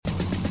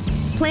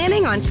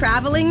Planning on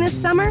traveling this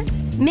summer?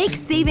 Make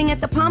saving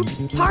at the pump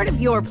part of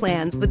your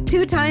plans with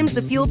 2 times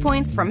the fuel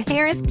points from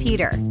Harris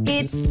Teeter.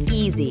 It's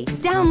easy.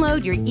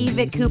 Download your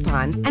eVic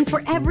coupon, and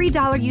for every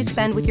 $1 you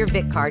spend with your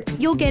Vic card,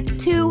 you'll get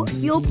 2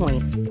 fuel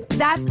points.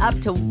 That's up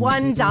to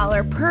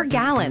 $1 per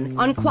gallon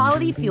on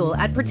quality fuel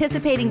at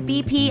participating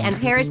BP and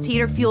Harris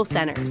Teeter fuel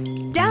centers.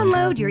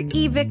 Download your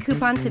eVic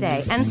coupon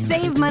today and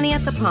save money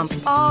at the pump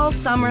all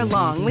summer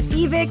long with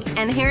eVic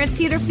and Harris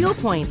Teeter fuel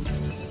points.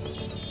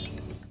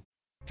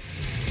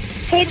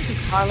 Hey, this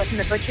is Carla from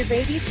the Butcher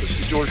Babies. This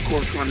is George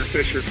Corpse Runner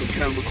Fisher from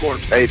Cannibal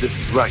Corpse. Hey, this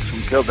is Rex from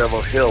Kill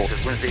Devil Hill.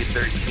 It's Wednesday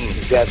 13. This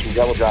is Daz from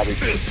Devil Driving.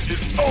 This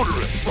is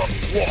Odorous from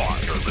War.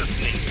 You're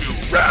listening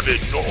to Rabid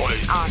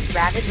Noise on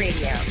Rabid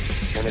Radio.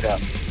 Turn it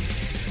up.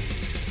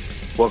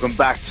 Welcome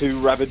back to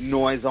Rabid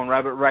Noise on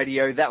Rabid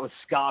Radio. That was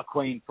Scar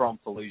Queen from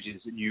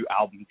Fallujah's new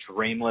album,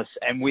 Dreamless.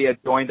 And we are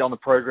joined on the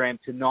program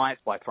tonight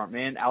by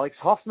frontman Alex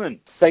Hoffman.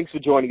 Thanks for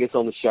joining us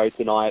on the show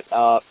tonight.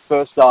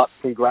 First up,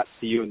 congrats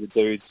to you and the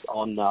dudes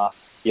on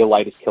your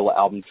latest killer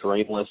album,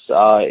 Dreamless.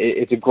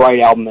 It's a great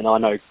album, and I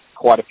know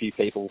quite a few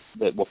people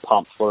that were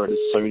pumped for it as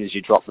soon as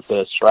you dropped the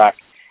first track.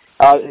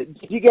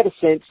 Did you get a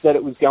sense that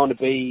it was going to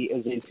be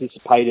as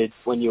anticipated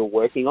when you were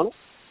working on it?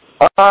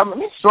 I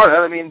mean, sort of.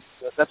 I mean,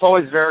 that's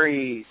always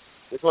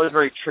it's always a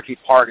very tricky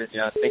part,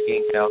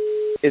 thinking,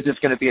 is this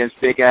going to be as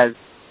big as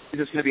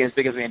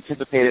we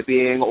anticipate it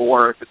being,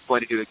 or if it's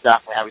going to do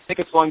exactly how we think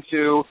it's going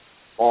to,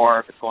 or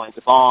if it's going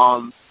to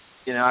bomb.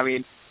 I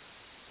mean,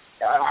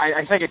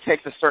 I think it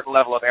takes a certain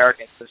level of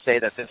arrogance to say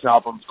that this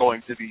album's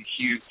going to be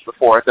huge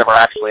before it's ever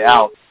actually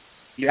out.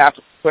 You have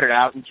to put it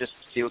out and just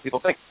see what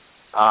people think.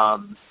 So I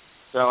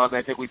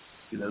mean, I think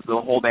the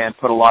whole band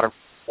put a lot of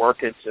work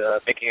into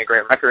making a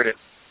great record, and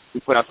we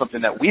put out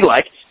something that we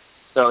liked.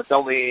 So it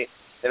only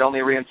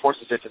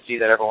reinforces it to see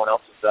that everyone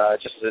else is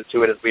just as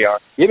into it as we are.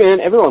 Yeah, man,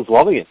 everyone's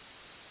loving it.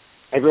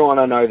 Everyone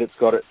I know that's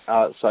got it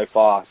so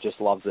far just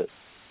loves it.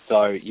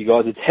 So you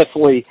guys are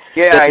definitely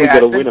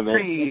got a winner,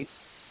 man.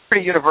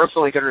 Pretty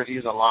universally good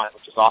reviews online,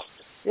 which is awesome.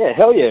 Yeah,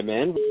 hell yeah,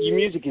 man. Your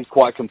music is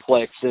quite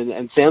complex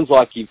and sounds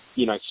like you've,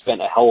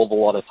 spent a hell of a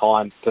lot of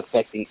time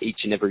perfecting each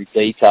and every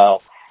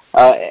detail.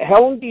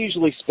 How long do you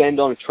usually spend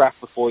on a track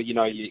before, you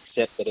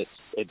accept that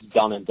it's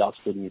done and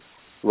dusted and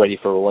ready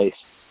for release?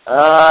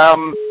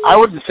 I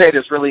wouldn't say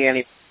there's really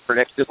any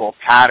predictable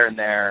pattern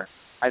there.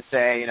 I'd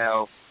say,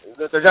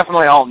 they're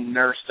definitely all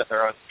nursed at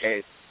their own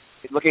pace.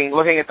 Looking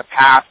at the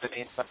past, I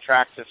mean, some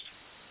tracks have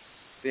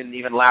been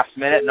even last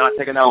minute, not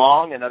taking that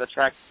long, and other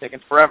tracks taking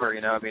forever,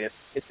 I mean,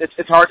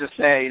 it's hard to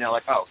say,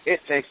 it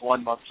takes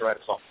 1 month to write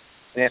a song.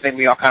 And I think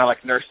we all kind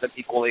of nurse them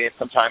equally, and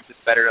sometimes it's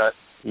better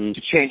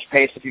to change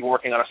pace if you're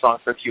working on a song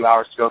for a few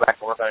hours to go back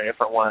and work on a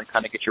different one and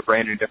kind of get your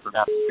brain in a different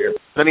atmosphere.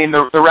 But I mean,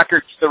 the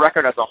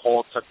record as a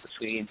whole took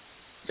between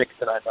 6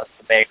 to 9 months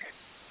to make.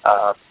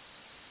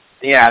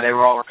 They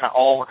were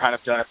all kind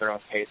of done at their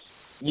own pace.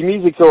 Your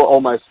music's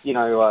almost,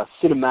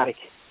 cinematic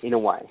in a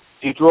way.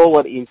 Do you draw a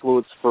lot of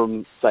influence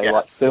from, say,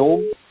 like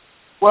film?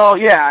 Well,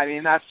 yeah, I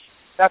mean, that's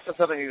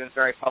something he was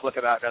very public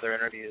about in other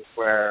interviews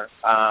where,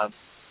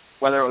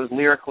 whether it was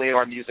lyrically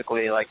or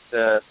musically,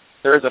 there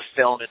is a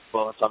film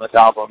influence on this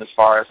album as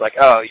far as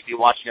you'd be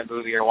watching a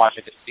movie or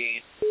watching a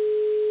scene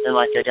and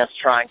I guess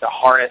trying to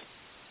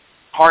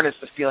harness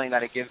the feeling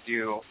that it gives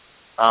you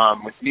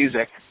with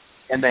music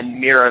and then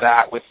mirror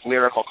that with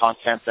lyrical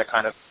content that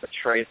kind of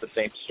portrays the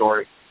same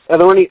story. Are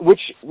there any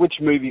which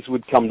movies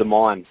would come to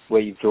mind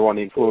where you've drawn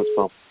influence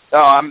from?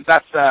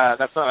 That's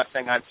not a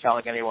thing I'm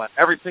telling anyone.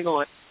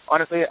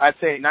 Honestly, I'd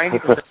say 90%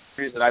 of the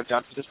interviews that I've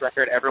done for this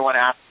record, everyone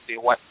asks me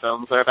what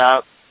films they're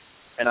about,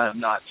 and I'm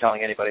not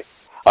telling anybody.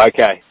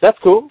 Okay, that's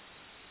cool.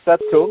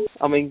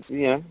 I mean,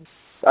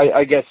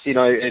 I guess,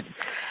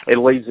 it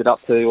leaves it up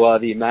to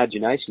the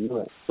imagination,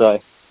 doesn't it? So,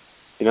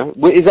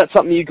 is that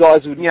something you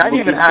guys would... Yeah,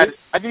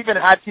 I've even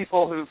had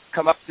people who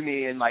come up to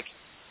me and,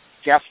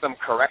 guess them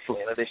correctly.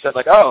 They said,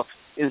 oh,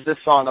 is this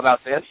song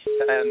about this?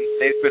 And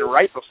they've been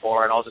right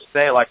before, and I'll just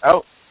say,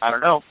 oh, I don't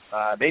know,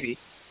 maybe.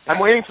 I'm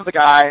waiting for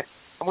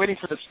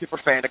the super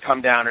fan to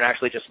come down and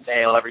actually just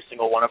nail every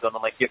single one of them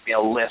and, give me a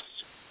list.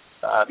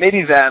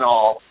 Maybe then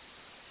I'll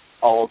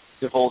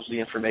divulge the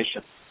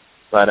information.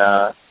 But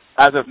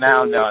as of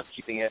now, no, I'm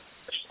keeping it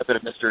a bit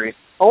of mystery.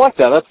 I like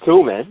that. That's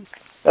cool, man.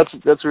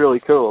 That's really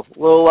cool.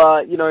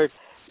 Well,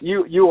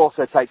 you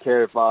also take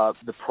care of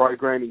the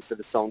programming for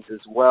the songs as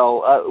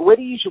well. Where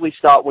do you usually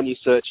start when you're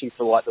searching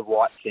for the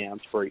right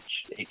sounds for each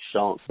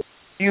song?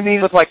 Do you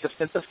mean with the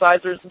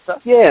synthesizers and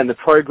stuff? Yeah, and the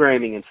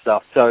programming and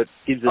stuff. So it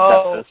gives us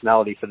that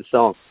personality for the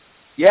song.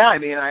 Yeah, I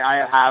mean,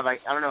 I have I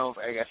don't know,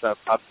 I guess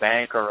a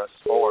bank or a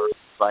source,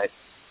 but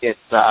it's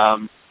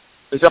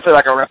there's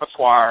definitely a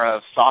repertoire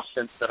of soft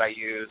synths that I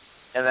use,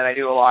 and then I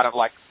do a lot of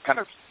kind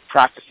of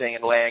practicing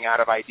and laying out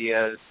of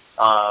ideas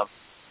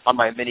on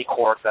my mini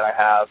Korg that I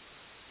have.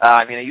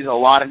 I use a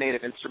lot of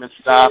Native Instruments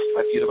stuff.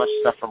 I've used a bunch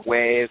of stuff from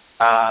Wave.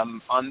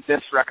 On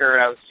this record,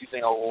 I was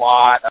using a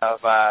lot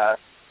of a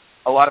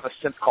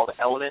synth called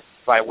Element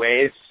by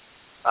Wave.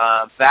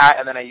 That,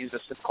 and then I used a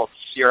synth called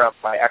Syrup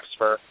by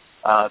Expert.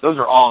 Those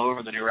are all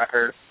over the new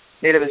record.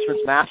 Native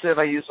Instruments Massive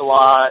I used a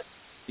lot.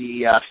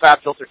 The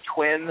Fab Filter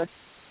Twin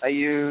I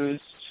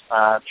used.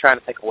 I'm trying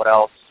to think of what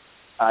else.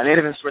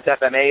 Native Instruments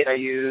FM8 I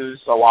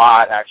used a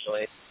lot,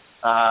 actually.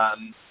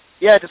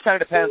 Yeah, it just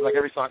kind of depends. Like,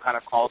 every song kind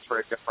of calls for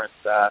a different,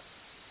 a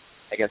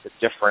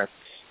different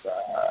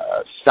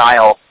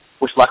style,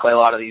 which luckily a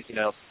lot of these,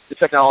 the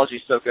technology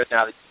is so good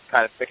now that you can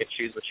kind of pick and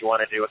choose what you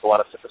want to do with a lot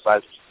of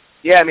synthesizers.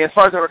 Yeah, I mean, as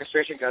far as the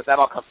orchestration goes, that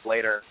all comes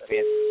later. I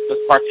mean, those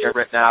parts get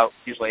written out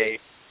usually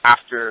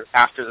after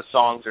the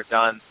songs are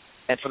done,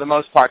 and for the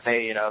most part,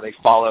 they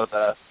follow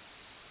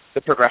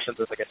the progressions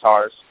of the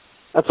guitars.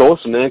 That's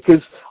awesome, man,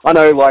 because I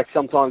know, like,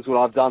 sometimes when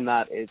I've done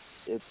that, it's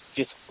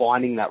just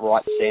finding that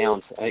right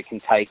sound, and it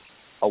can take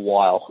a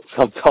while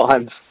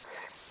sometimes.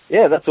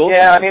 Yeah, that's awesome.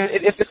 Yeah, I mean,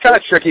 it's kind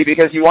of tricky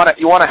because you want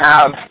to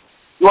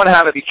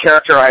have it be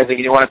characterizing,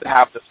 and you want it to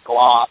have this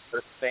gloss, but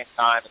at the same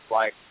time, it's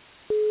like,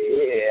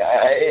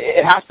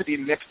 it has to be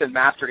mixed and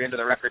mastered into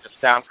the record to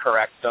sound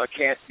correct, so it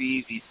can't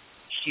be these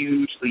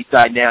hugely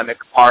dynamic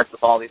parts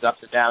with all these ups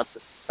and downs.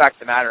 The fact of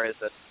the matter is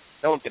that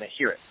no one's going to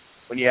hear it.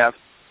 When you have,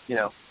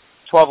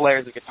 12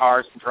 layers of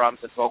guitars and drums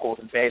and vocals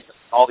and bass and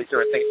all these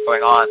different things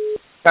going on, you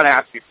kind of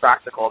have to be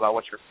practical about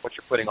what you're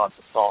putting on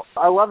the song.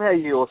 I love how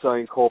you also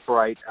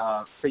incorporate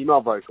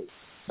female vocals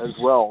as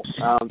well.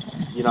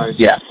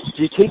 Yeah.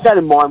 Do you keep that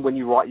in mind when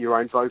you write your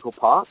own vocal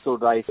parts, or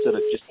do they sort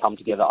of just come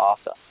together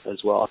after as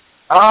well?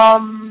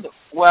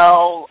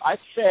 Well, I'd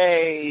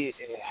say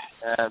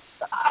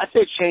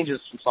it changes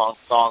from song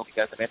to song,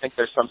 because I think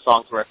there's some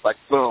songs where it's like,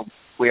 boom,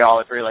 we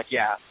all agree, like,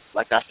 yeah,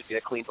 like that should be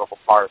a clean vocal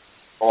part.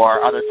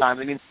 Or other times,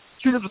 I mean,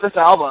 truth with this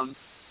album,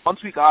 once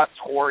we got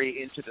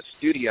Tori into the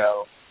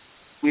studio,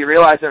 we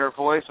realized that her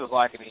voice was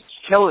like, she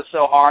killed it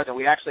so hard that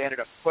we actually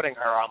ended up putting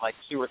her on like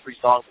 2 or 3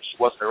 songs that she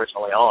wasn't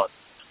originally on.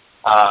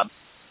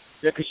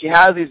 Because she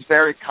has these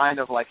very kind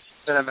of like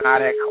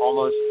cinematic,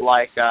 almost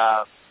like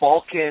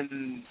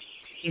Balkan,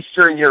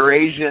 Eastern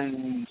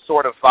Eurasian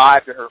sort of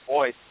vibe to her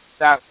voice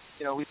that,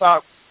 we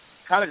thought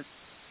kind of just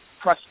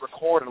pressed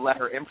record and let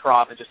her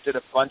improv and just did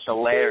a bunch of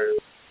layers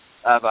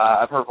of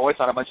her voice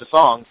on a bunch of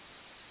songs.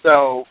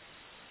 So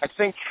I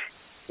think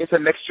it's a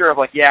mixture of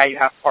like, yeah, you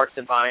have parts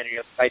in mind and you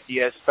have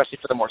ideas, especially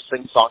for the more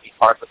sing-songy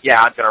parts. But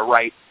yeah, I'm going to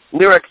write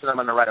lyrics and I'm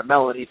going to write a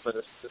melody for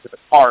this specific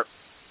part.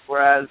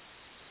 Whereas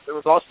there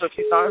was also a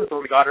few times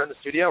where we got her in the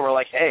studio and we're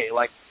like, hey,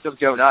 like, just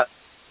go nuts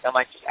and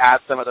like just add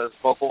some of those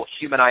vocal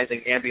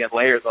humanizing ambient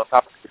layers on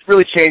top. It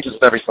really changes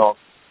with every song.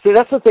 See,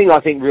 that's the thing I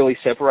think really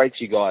separates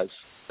you guys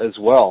as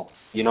well.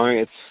 You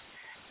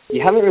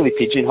haven't really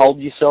pigeonholed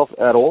yourself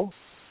at all.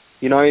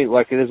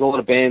 Like there's a lot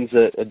of bands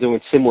that are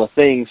doing similar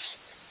things.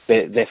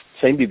 They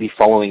seem to be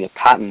following a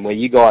pattern where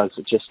you guys,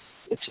 it just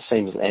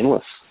seems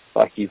endless.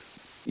 Like did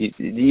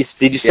you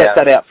set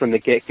that out from the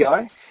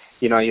get-go?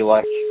 You're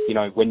like,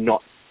 we're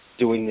not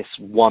doing this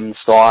one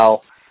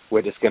style.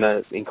 We're just going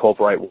to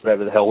incorporate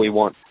whatever the hell we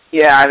want.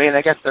 Yeah, I mean,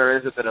 I guess there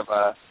is a bit of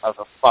a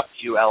fuck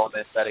you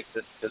element that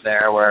exists in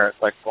there where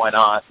it's like, why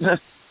not?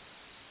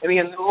 I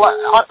mean,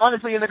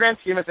 honestly, in the grand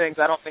scheme of things,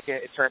 I don't think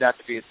it turned out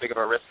to be as big of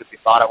a risk as we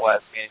thought it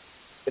was. I mean,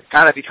 it's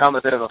kind of become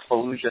a bit of a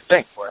Fallujah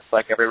thing where it's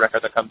like every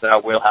record that comes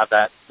out will have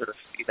that sort of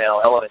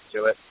female element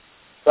to it.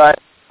 But,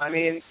 I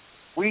mean,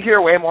 we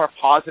hear way more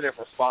positive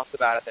response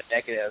about it than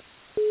negative.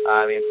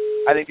 I mean,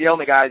 I think the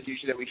only guys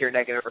usually that we hear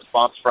negative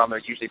response from are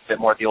usually a bit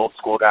more the old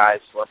school guys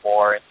who are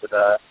more into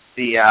the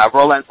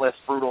relentless,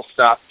 brutal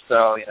stuff.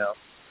 So,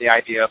 the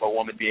idea of a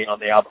woman being on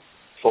the album,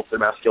 full their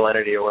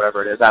masculinity or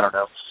whatever it is, I don't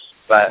know.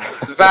 But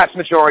the vast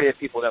majority of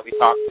people that we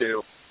talk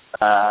to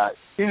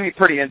seem to be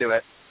pretty into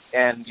it.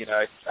 And,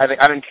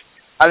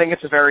 I think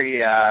it's a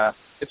very,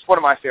 it's one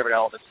of my favorite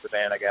elements of the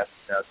band, I guess,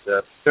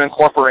 to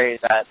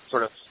incorporate that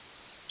sort of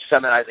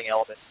feminizing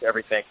element to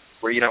everything,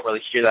 where you don't really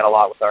hear that a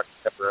lot with our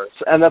contemporaries.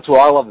 And that's what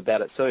I love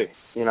about it too.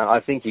 I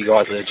think you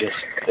guys are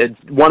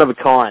just one of a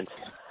kind.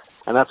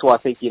 And that's why I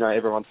think,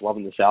 everyone's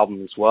loving this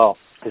album as well.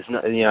 There's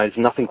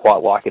nothing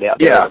quite like it out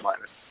there at the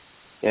moment.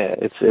 Yeah,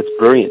 it's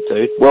brilliant,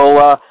 dude.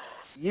 Well,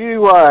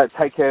 you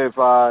take care of,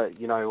 a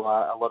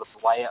lot of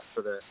the layout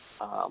for the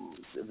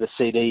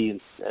CDs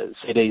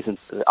and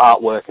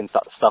artwork and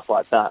stuff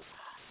like that.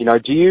 Do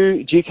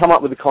you come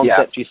up with the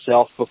concept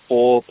yourself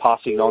before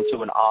passing it on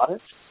to an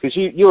artist? Because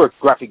you're a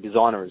graphic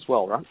designer as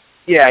well, right?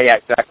 Yeah,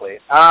 exactly.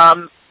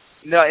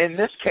 No, in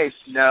this case,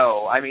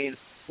 no. I mean,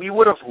 we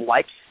would have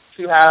liked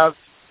to have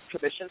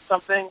commissioned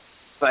something,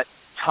 but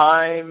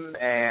time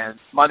and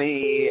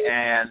money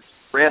and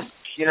risk,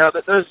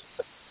 there's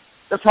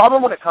the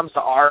problem when it comes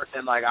to art,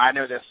 and like I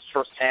know this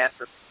firsthand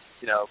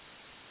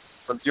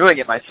from doing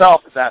it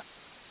myself, is that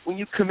when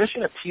you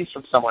commission a piece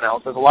from someone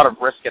else, there's a lot of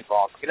risk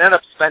involved. You can end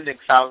up spending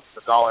thousands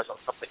of dollars on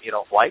something you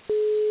don't like.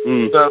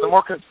 So the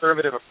more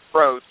conservative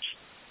approach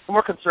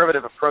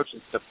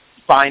is to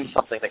find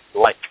something that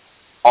you like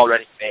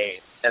already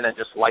made and then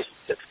just license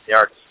it to the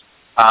artist.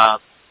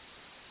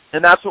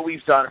 And that's what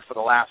we've done for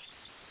the last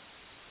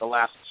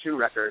 2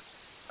 records.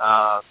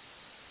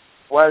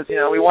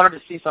 We wanted to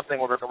see something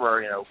where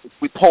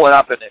we pull it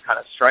up and it kind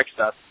of strikes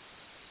us.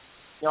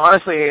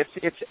 Honestly,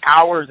 it's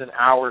hours and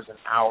hours and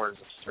hours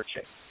of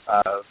searching,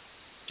 of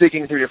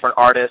digging through different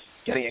artists,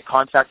 getting in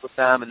contact with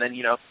them, and then,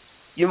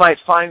 you might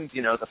find,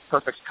 the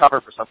perfect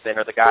cover for something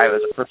or the guy who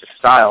has a perfect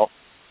style,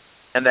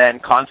 and then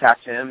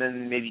contact him,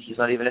 and maybe he's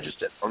not even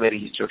interested, or maybe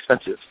he's too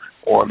expensive,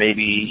 or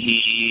maybe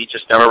he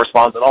just never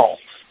responds at all.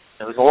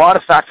 And there's a lot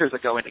of factors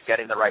that go into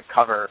getting the right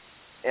cover.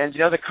 And,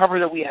 the cover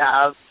that we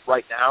have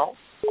right now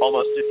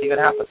almost didn't even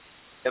happen.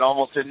 It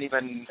almost didn't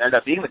even end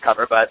up being the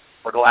cover, but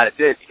we're glad it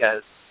did,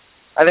 because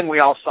I think we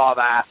all saw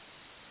that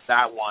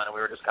one, and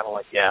we were just kind of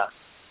like, yeah,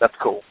 that's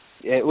cool.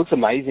 Yeah, it looks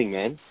amazing,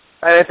 man.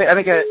 I think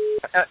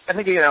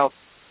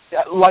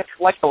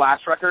like the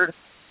last record,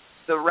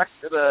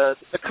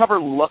 the cover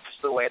looks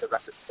the way the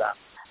record's done.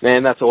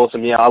 Man, that's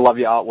awesome. Yeah, I love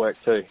your artwork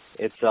too.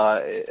 It's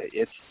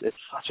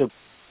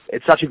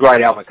such a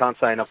great album. I can't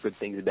say enough good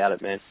things about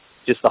it, man.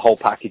 Just the whole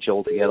package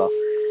all together.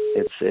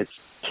 It's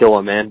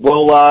killer, man.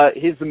 Well,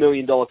 here's the $1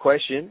 million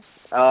question.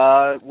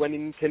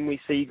 When can we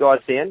see you guys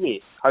down here?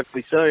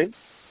 Hopefully soon.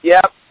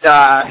 Yeah,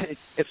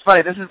 it's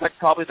funny. This is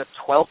probably the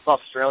 12th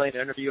Australian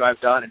interview I've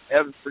done, and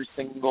every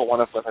single one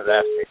of them has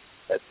asked me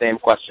that same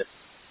question.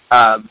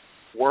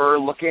 We're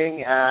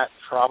looking at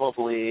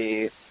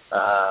probably, it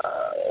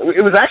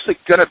was actually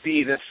going to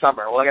be this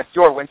summer. Well, I guess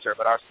your winter,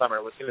 but our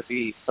summer was going to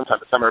be sometime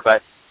this summer,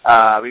 but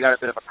we got a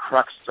bit of a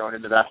crux thrown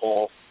into that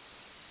whole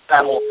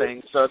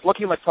thing. So it's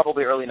looking like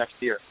probably early next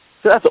year.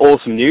 So that's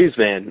awesome news,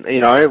 man.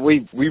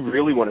 We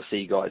really want to see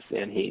you guys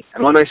down here.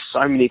 And I know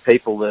so many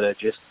people that are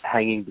just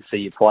hanging to see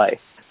you play.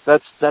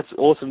 That's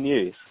awesome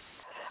news.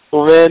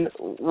 Well, man,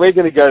 we're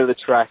going to go to the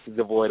track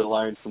Devoid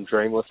Alone from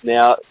Dreamless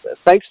now.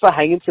 Thanks for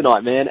hanging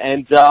tonight, man.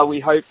 And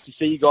we hope to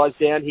see you guys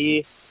down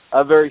here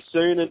very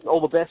soon, and all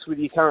the best with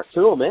your current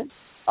tour, man.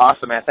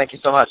 Awesome, man. Thank you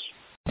so much.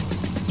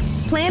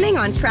 Planning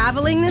on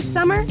traveling this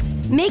summer?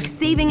 Make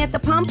saving at the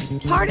pump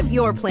part of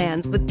your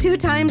plans with 2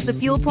 times the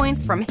fuel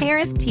points from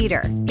Harris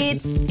Teeter.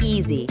 It's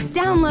easy.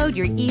 Download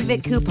your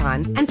eVic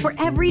coupon, and for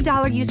every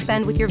 $1 you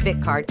spend with your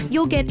Vic card,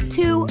 you'll get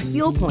 2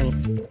 fuel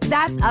points.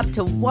 That's up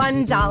to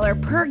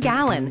 $1 per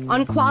gallon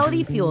on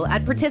quality fuel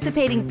at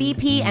participating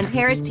BP and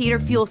Harris Teeter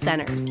fuel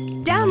centers.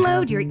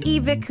 Download your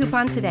eVic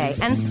coupon today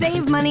and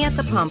save money at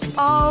the pump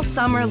all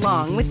summer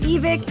long with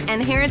eVic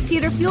and Harris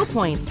Teeter fuel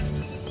points.